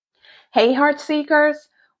Hey, heart seekers,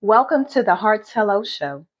 welcome to the Hearts Hello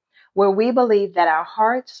Show, where we believe that our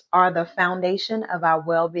hearts are the foundation of our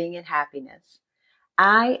well being and happiness.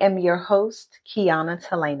 I am your host, Kiana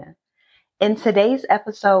Telena. In today's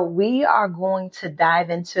episode, we are going to dive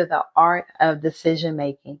into the art of decision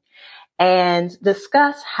making and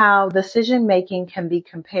discuss how decision making can be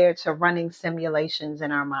compared to running simulations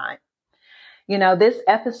in our mind. This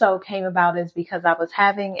episode came about is because I was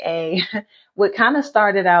having what kind of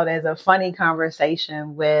started out as a funny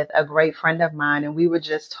conversation with a great friend of mine. And we were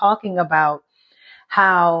just talking about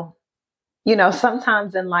how,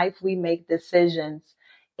 sometimes in life we make decisions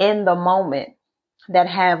in the moment that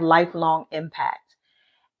have lifelong impact.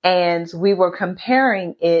 And we were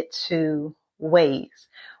comparing it to Waze,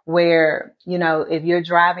 where, if you're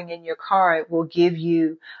driving in your car, it will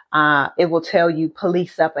it will tell you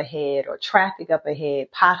police up ahead or traffic up ahead,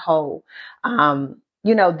 pothole,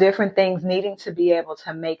 different things needing to be able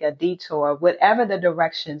to make a detour, whatever the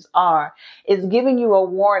directions are, is giving you a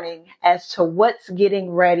warning as to what's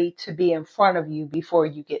getting ready to be in front of you before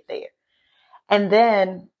you get there. And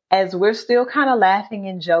then as we're still kind of laughing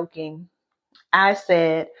and joking, I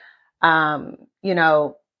said,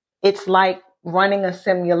 it's like running a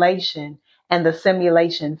simulation and the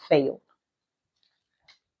simulation failed.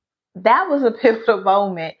 That was a pivotal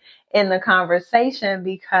moment in the conversation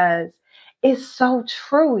because it's so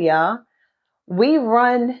true, y'all. We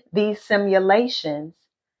run these simulations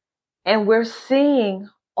and we're seeing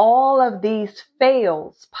all of these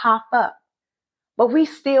fails pop up, but we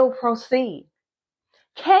still proceed.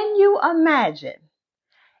 Can you imagine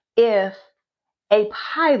if a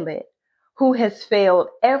pilot who has failed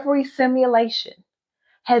every simulation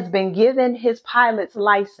has been given his pilot's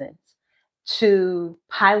license to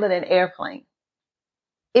pilot an airplane?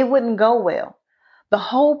 It wouldn't go well. The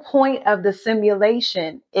whole point of the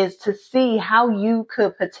simulation is to see how you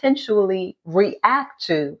could potentially react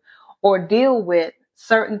to or deal with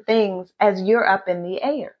certain things as you're up in the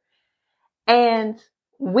air. And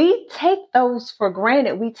we take those for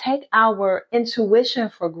granted. We take our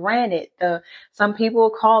intuition for granted. Some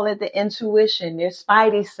people call it the intuition, their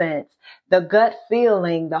spidey sense, the gut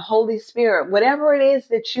feeling, the Holy Spirit, whatever it is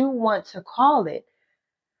that you want to call it.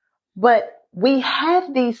 But we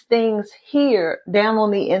have these things here down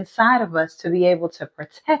on the inside of us to be able to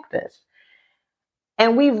protect us.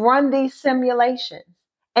 And we run these simulations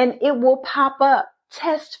and it will pop up,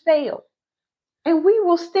 test fail, and we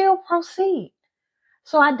will still proceed.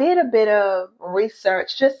 So I did a bit of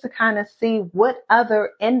research just to kind of see what other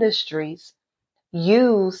industries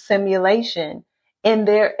use simulation in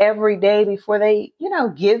their everyday before they,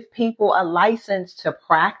 give people a license to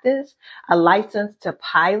practice, a license to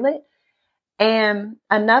pilot. And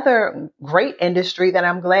another great industry that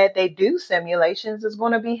I'm glad they do simulations is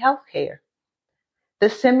going to be healthcare. The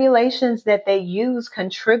simulations that they use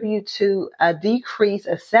contribute to a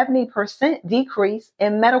 70% decrease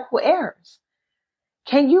in medical errors.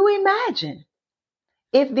 Can you imagine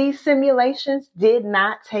if these simulations did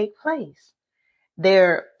not take place?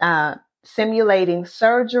 They're simulating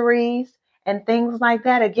surgeries and things like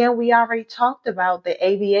that. Again, we already talked about the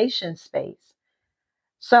aviation space.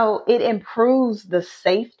 So it improves the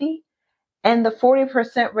safety, and the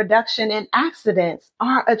 40% reduction in accidents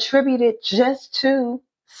are attributed just to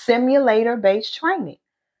simulator-based training.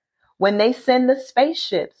 When they send the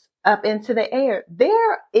spaceships up into the air,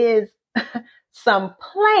 there is some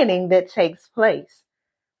planning that takes place.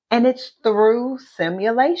 And it's through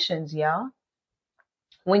simulations, y'all.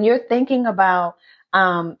 When you're thinking about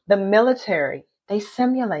the military, they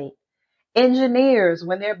simulate. Engineers,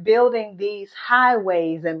 when they're building these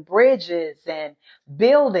highways and bridges and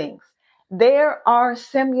buildings, there are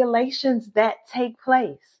simulations that take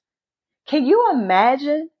place. Can you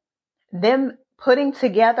imagine them putting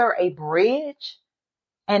together a bridge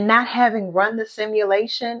and not having run the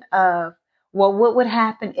simulation of, well, what would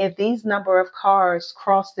happen if these number of cars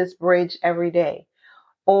cross this bridge every day?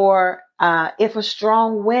 Or if a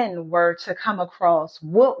strong wind were to come across,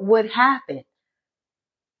 what would happen?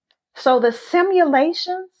 So the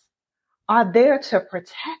simulations are there to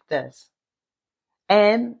protect us.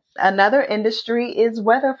 And another industry is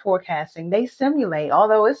weather forecasting. They simulate,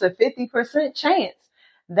 although it's a 50% chance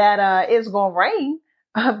that it's going to rain,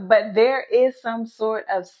 but there is some sort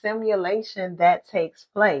of simulation that takes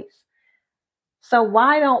place. So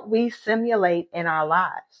why don't we simulate in our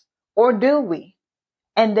lives? Or do we?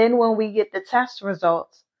 And then when we get the test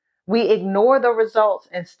results, we ignore the results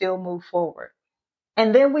and still move forward.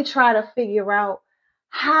 And then we try to figure out,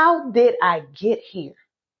 how did I get here?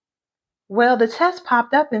 Well, the test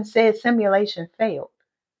popped up and said simulation failed.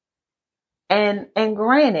 And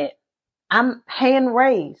granted, I'm hand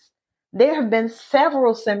raised. There have been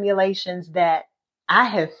several simulations that I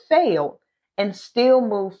have failed and still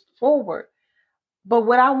moved forward. But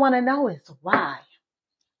what I want to know is why?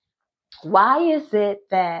 Why is it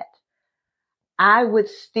that I would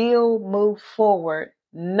still move forward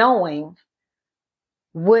knowing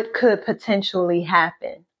what could potentially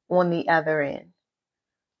happen on the other end?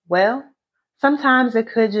 Well, sometimes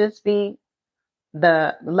it could just be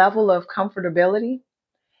the level of comfortability.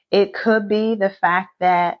 It could be the fact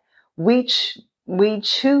that we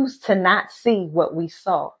choose to not see what we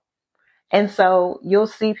saw. And so you'll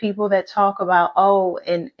see people that talk about, oh,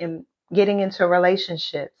 and getting into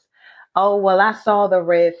relationships. Oh, well, I saw the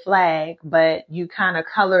red flag, but you kind of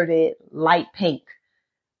colored it light pink.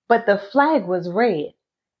 But the flag was red.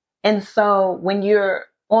 And so when you're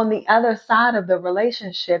on the other side of the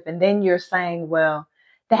relationship and then you're saying, well,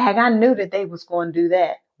 dang, I knew that they was going to do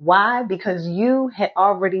that. Why? Because you had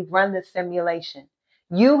already run the simulation.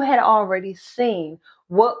 You had already seen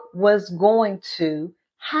what was going to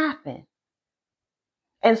happen.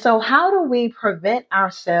 And so how do we prevent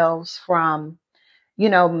ourselves from,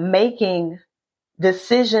 making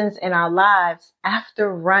decisions in our lives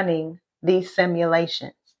after running these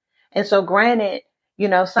simulations? And so granted,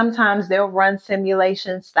 sometimes they'll run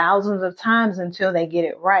simulations thousands of times until they get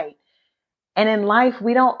it right. And in life,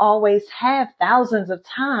 we don't always have thousands of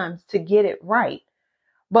times to get it right.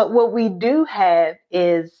 But what we do have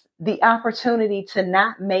is the opportunity to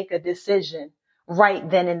not make a decision right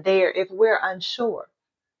then and there if we're unsure.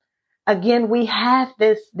 Again, we have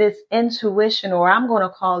this intuition, or I'm going to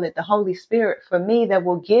call it the Holy Spirit for me, that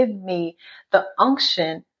will give me the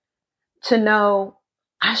unction to know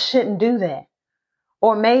I shouldn't do that.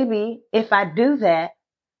 Or maybe if I do that,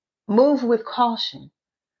 move with caution,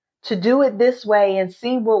 to do it this way and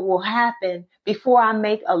see what will happen before I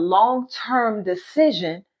make a long-term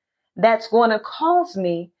decision that's going to cause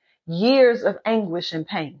me years of anguish and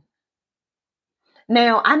pain.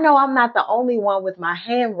 Now, I know I'm not the only one with my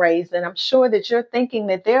hand raised, and I'm sure that you're thinking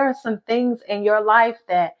that there are some things in your life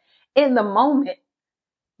that in the moment,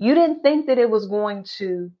 you didn't think that it was going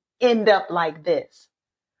to end up like this.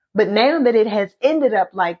 But now that it has ended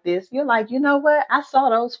up like this, you're like, you know what? I saw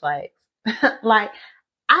those flags. Like,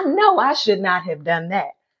 I know I should not have done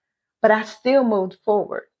that, but I still moved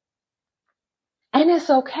forward. And it's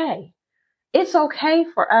okay. It's okay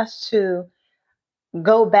for us to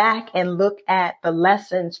go back and look at the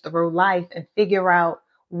lessons through life and figure out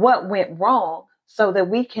what went wrong so that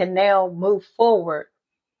we can now move forward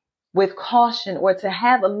with caution, or to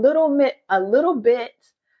have a little bit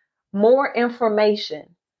more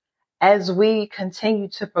information as we continue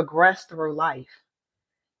to progress through life.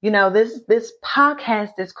 This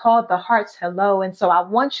podcast is called The Heart's Hello. And so I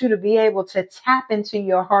want you to be able to tap into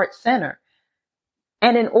your heart center.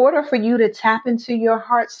 And in order for you to tap into your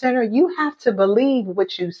heart center, you have to believe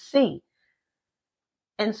what you see.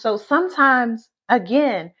 And so sometimes,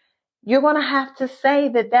 again, you're going to have to say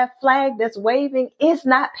that flag that's waving is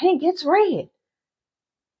not pink, it's red.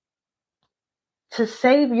 To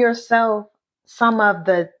save yourself some of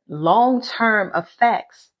the long-term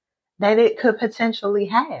effects that it could potentially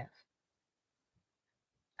have.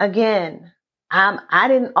 Again, I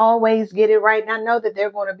didn't always get it right. And I know that there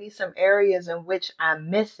are going to be some areas in which I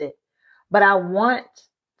miss it, but I want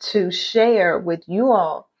to share with you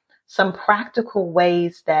all some practical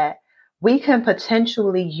ways that we can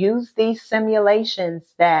potentially use these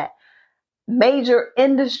simulations that major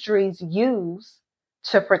industries use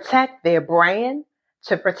to protect their brand,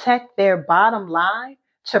 to protect their bottom line,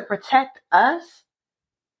 to protect us.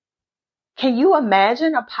 Can you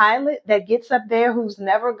imagine a pilot that gets up there who's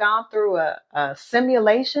never gone through a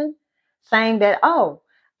simulation saying that, oh,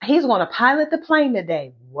 he's going to pilot the plane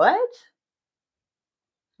today? What?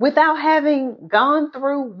 Without having gone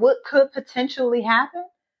through what could potentially happen?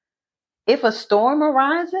 If a storm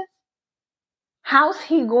arises, how's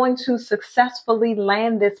he going to successfully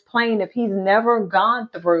land this plane if he's never gone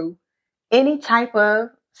through any type of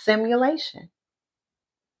simulation?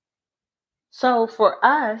 So for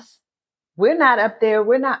us, we're not up there,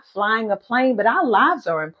 we're not flying a plane, but our lives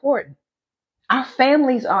are important. Our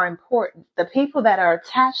families are important. The people that are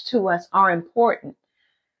attached to us are important.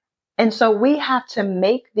 And so we have to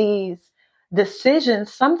make these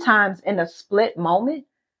decisions sometimes in a split moment.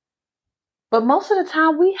 But most of the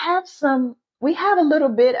time we have a little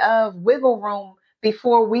bit of wiggle room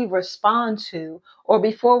before we respond to, or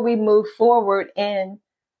before we move forward in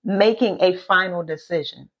making a final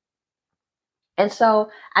decision. And so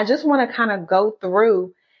I just want to kind of go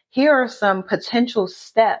through, here are some potential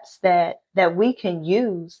steps that we can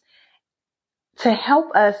use to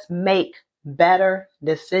help us make better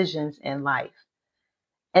decisions in life.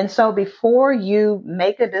 And so before you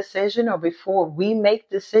make a decision or before we make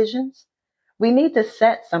decisions, we need to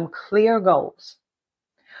set some clear goals.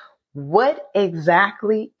 What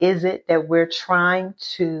exactly is it that we're trying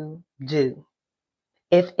to do?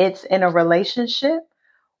 If it's in a relationship,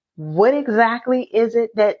 what exactly is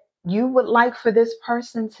it that you would like for this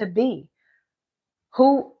person to be?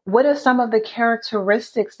 What are some of the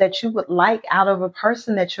characteristics that you would like out of a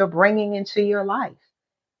person that you're bringing into your life?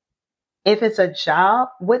 If it's a job,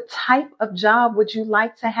 what type of job would you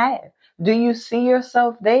like to have? Do you see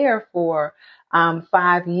yourself there for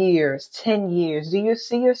 5 years, 10 years? Do you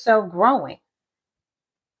see yourself growing?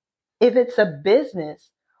 If it's a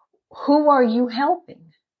business, who are you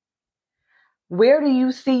helping? Where do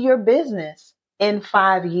you see your business in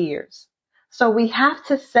 5 years? So we have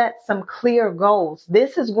to set some clear goals.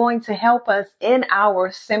 This is going to help us in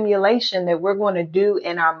our simulation that we're going to do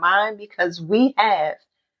in our mind because we have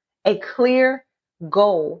a clear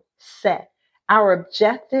goal set. Our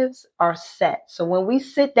objectives are set. So when we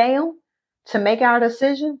sit down to make our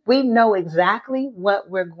decision, we know exactly what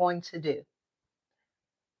we're going to do.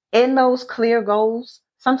 In those clear goals,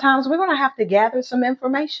 sometimes we're going to have to gather some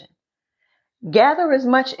information. Gather as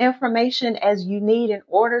much information as you need in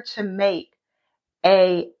order to make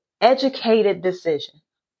a educated decision.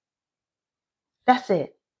 That's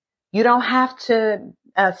it. You don't have to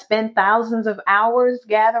spend thousands of hours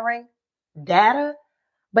gathering data,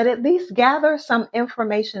 but at least gather some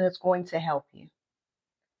information that's going to help you.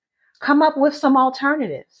 Come up with some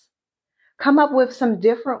alternatives. Come up with some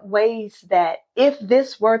different ways that if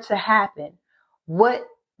this were to happen, what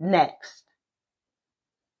next?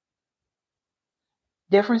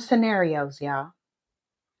 Different scenarios, y'all.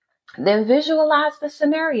 Then visualize the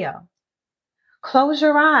scenario. Close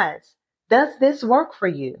your eyes. Does this work for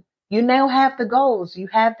you? You now have the goals. You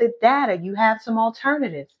have the data. You have some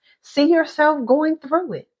alternatives. See yourself going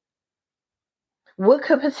through it. What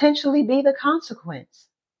could potentially be the consequence?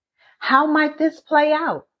 How might this play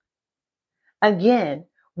out? Again,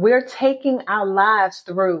 we're taking our lives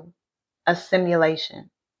through a simulation.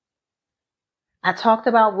 I talked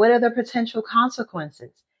about what are the potential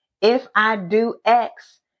consequences. If I do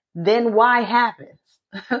X, then Y happens.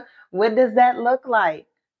 What does that look like?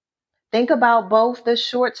 Think about both the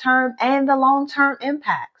short-term and the long-term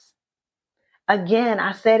impacts. Again,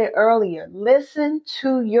 I said it earlier, listen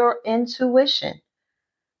to your intuition.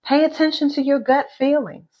 Pay attention to your gut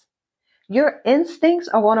feelings. Your instincts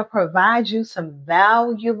are going to provide you some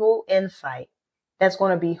valuable insight that's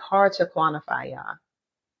going to be hard to quantify, y'all.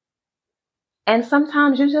 And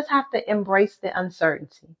sometimes you just have to embrace the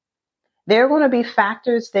uncertainty. There are going to be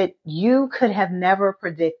factors that you could have never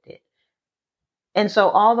predicted. And so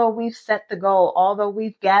although we've set the goal, although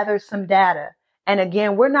we've gathered some data, and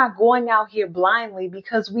again, we're not going out here blindly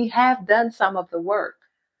because we have done some of the work.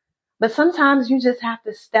 But sometimes you just have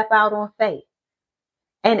to step out on faith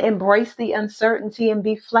and embrace the uncertainty and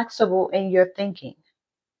be flexible in your thinking.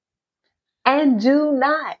 And do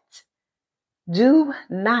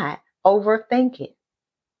not overthink it.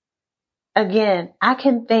 Again, I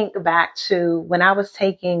can think back to when I was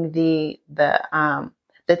taking the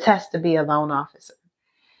test to be a loan officer.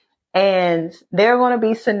 And there are going to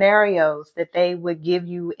be scenarios that they would give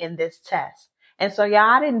you in this test. And so, y'all,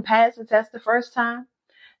 I didn't pass the test the first time.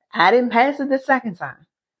 I didn't pass it the second time.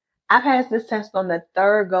 I passed this test on the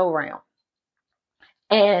third go round.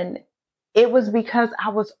 And it was because I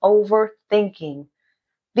was overthinking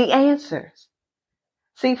the answers.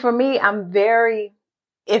 See, for me,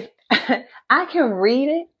 if I can read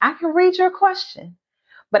it, I can read your question,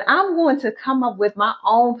 but I'm going to come up with my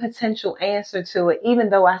own potential answer to it, even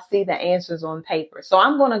though I see the answers on paper. So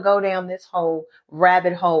I'm going to go down this whole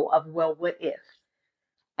rabbit hole of, well, what if?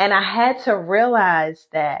 And I had to realize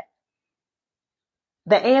that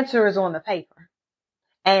the answer is on the paper.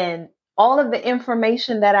 And all of the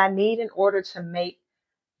information that I need in order to make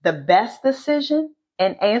the best decision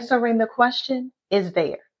and answering the question is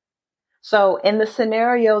there. So in the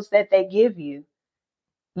scenarios that they give you,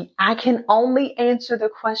 I can only answer the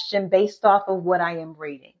question based off of what I am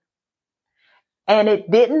reading. And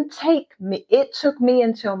it took me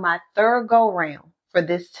until my third go round for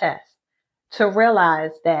this test to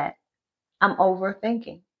realize that I'm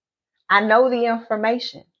overthinking. I know the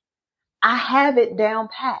information. I have it down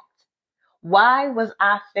packed. Why was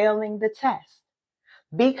I failing the test?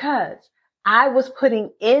 Because I was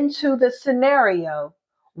putting into the scenario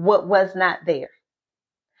what was not there.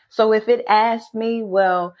 So if it asked me,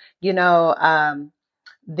 well, the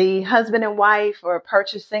husband and wife are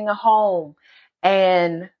purchasing a home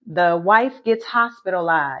and the wife gets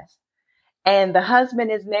hospitalized and the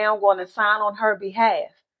husband is now going to sign on her behalf.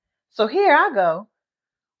 So here I go.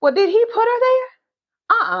 Well, did he put her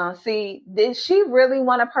there? See, did she really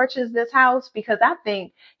want to purchase this house? Because I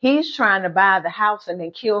think he's trying to buy the house and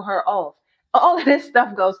then kill her off. All of this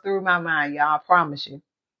stuff goes through my mind, y'all, I promise you.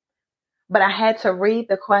 But I had to read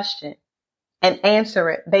the question and answer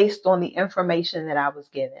it based on the information that I was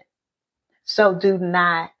given. So do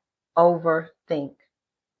not overthink,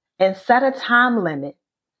 and set a time limit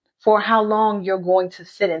for how long you're going to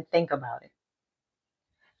sit and think about it.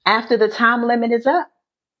 After the time limit is up,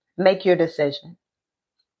 make your decision.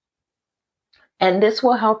 And this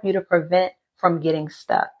will help you to prevent from getting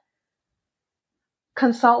stuck.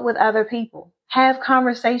 Consult with other people. Have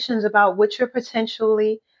conversations about what you're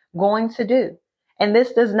potentially going to do. And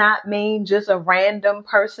this does not mean just a random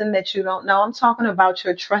person that you don't know. I'm talking about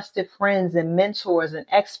your trusted friends and mentors and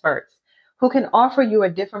experts who can offer you a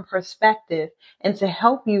different perspective and to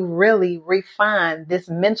help you really refine this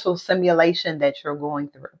mental simulation that you're going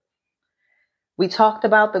through. We talked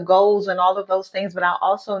about the goals and all of those things, but I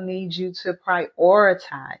also need you to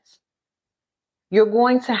prioritize. You're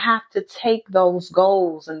going to have to take those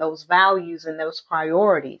goals and those values and those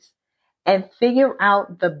priorities and figure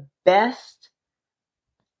out the best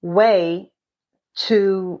way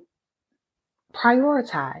to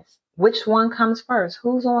prioritize. Which one comes first?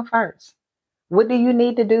 Who's on first? What do you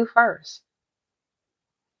need to do first?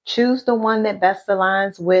 Choose the one that best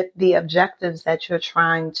aligns with the objectives that you're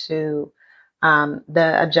trying to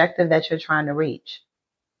reach.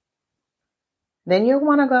 Then you're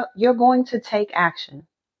going to take action.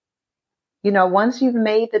 Once you've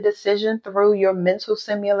made the decision through your mental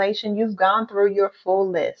simulation, you've gone through your full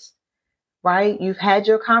list, right? You've had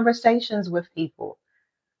your conversations with people.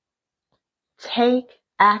 Take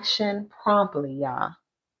action promptly, y'all.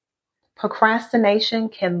 Procrastination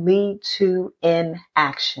can lead to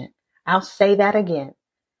inaction. I'll say that again.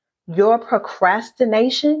 Your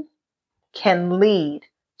procrastination can lead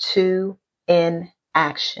to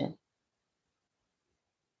inaction.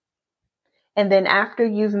 And then after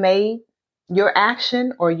you've made your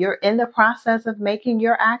action, or you're in the process of making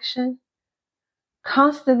your action,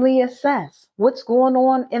 constantly assess what's going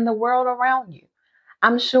on in the world around you.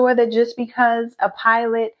 I'm sure that just because a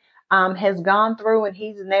pilot has gone through and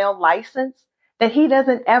he's now licensed, that he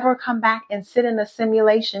doesn't ever come back and sit in a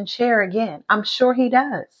simulation chair again. I'm sure he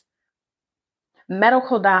does.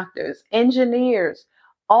 Medical doctors, engineers,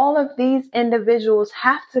 all of these individuals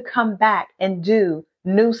have to come back and do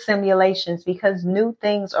new simulations because new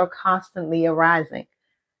things are constantly arising.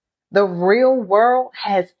 The real world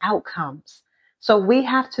has outcomes. So we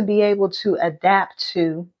have to be able to adapt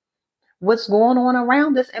to what's going on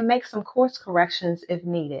around us and make some course corrections if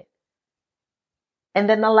needed. And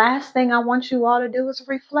then the last thing I want you all to do is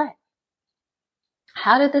reflect.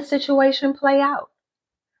 How did the situation play out?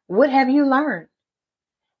 What have you learned?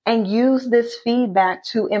 And use this feedback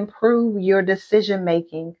to improve your decision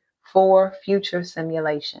making for future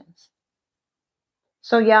simulations.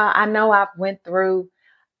 So y'all, I know I've went through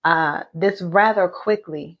this rather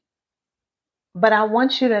quickly, but I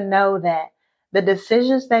want you to know that the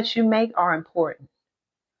decisions that you make are important.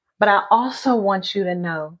 But I also want you to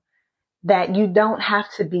know that you don't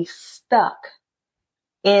have to be stuck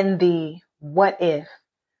in the what if.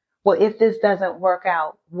 Well, if this doesn't work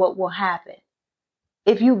out, what will happen?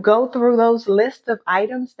 If you go through those lists of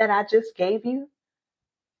items that I just gave you,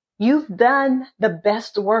 you've done the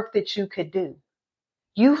best work that you could do.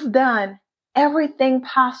 You've done everything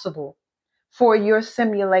possible for your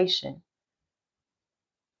simulation.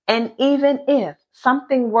 And even if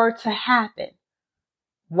something were to happen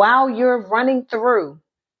while you're running through,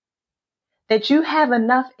 that you have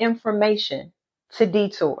enough information to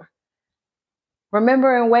detour.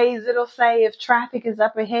 Remember, in Waze, it'll say if traffic is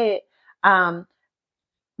up ahead,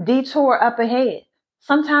 detour up ahead.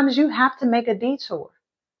 Sometimes you have to make a detour.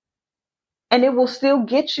 And it will still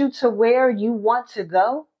get you to where you want to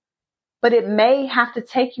go, but it may have to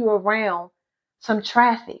take you around some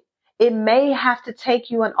traffic. It may have to take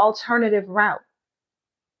you an alternative route.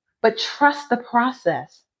 But trust the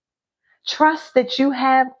process. Trust that you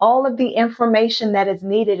have all of the information that is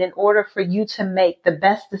needed in order for you to make the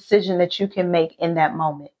best decision that you can make in that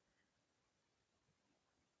moment.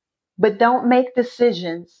 But don't make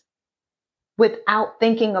decisions without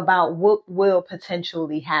thinking about what will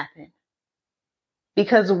potentially happen.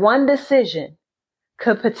 Because one decision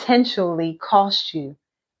could potentially cost you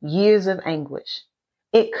years of anguish.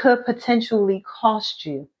 It could potentially cost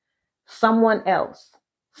you someone else.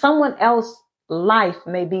 Someone else's life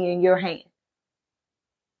may be in your hand.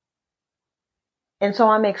 And so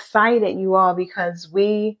I'm excited, you all, because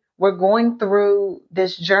we're going through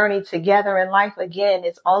this journey together in life. Again,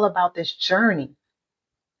 it's all about this journey.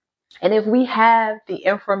 And if we have the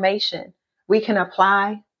information, we can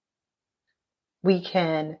apply, we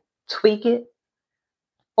can tweak it,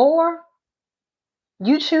 or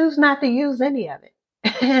you choose not to use any of it.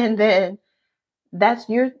 And then that's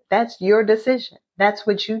your decision. That's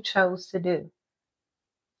what you chose to do.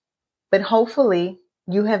 But hopefully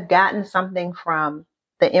you have gotten something from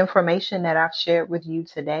the information that I've shared with you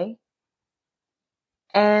today.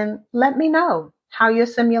 And let me know how your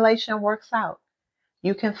simulation works out.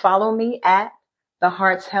 You can follow me at The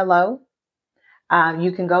Heart's Hello.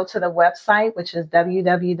 You can go to the website, which is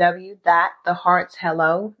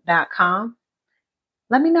www.theheartshello.com.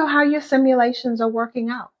 Let me know how your simulations are working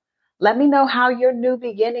out. Let me know how your new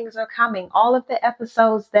beginnings are coming. All of the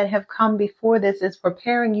episodes that have come before this is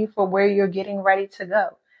preparing you for where you're getting ready to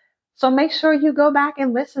go. So make sure you go back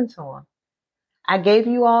and listen to them. I gave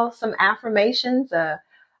you all some affirmations,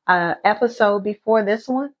 episode before this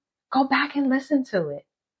one. Go back and listen to it.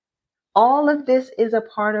 All of this is a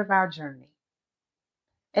part of our journey.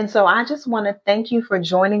 And so I just want to thank you for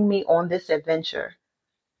joining me on this adventure,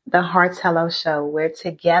 the Heart's Hello Show, where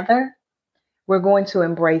together we're going to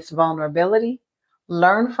embrace vulnerability,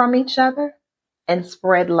 learn from each other, and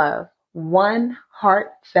spread love, one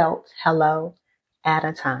heartfelt hello at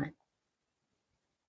a time.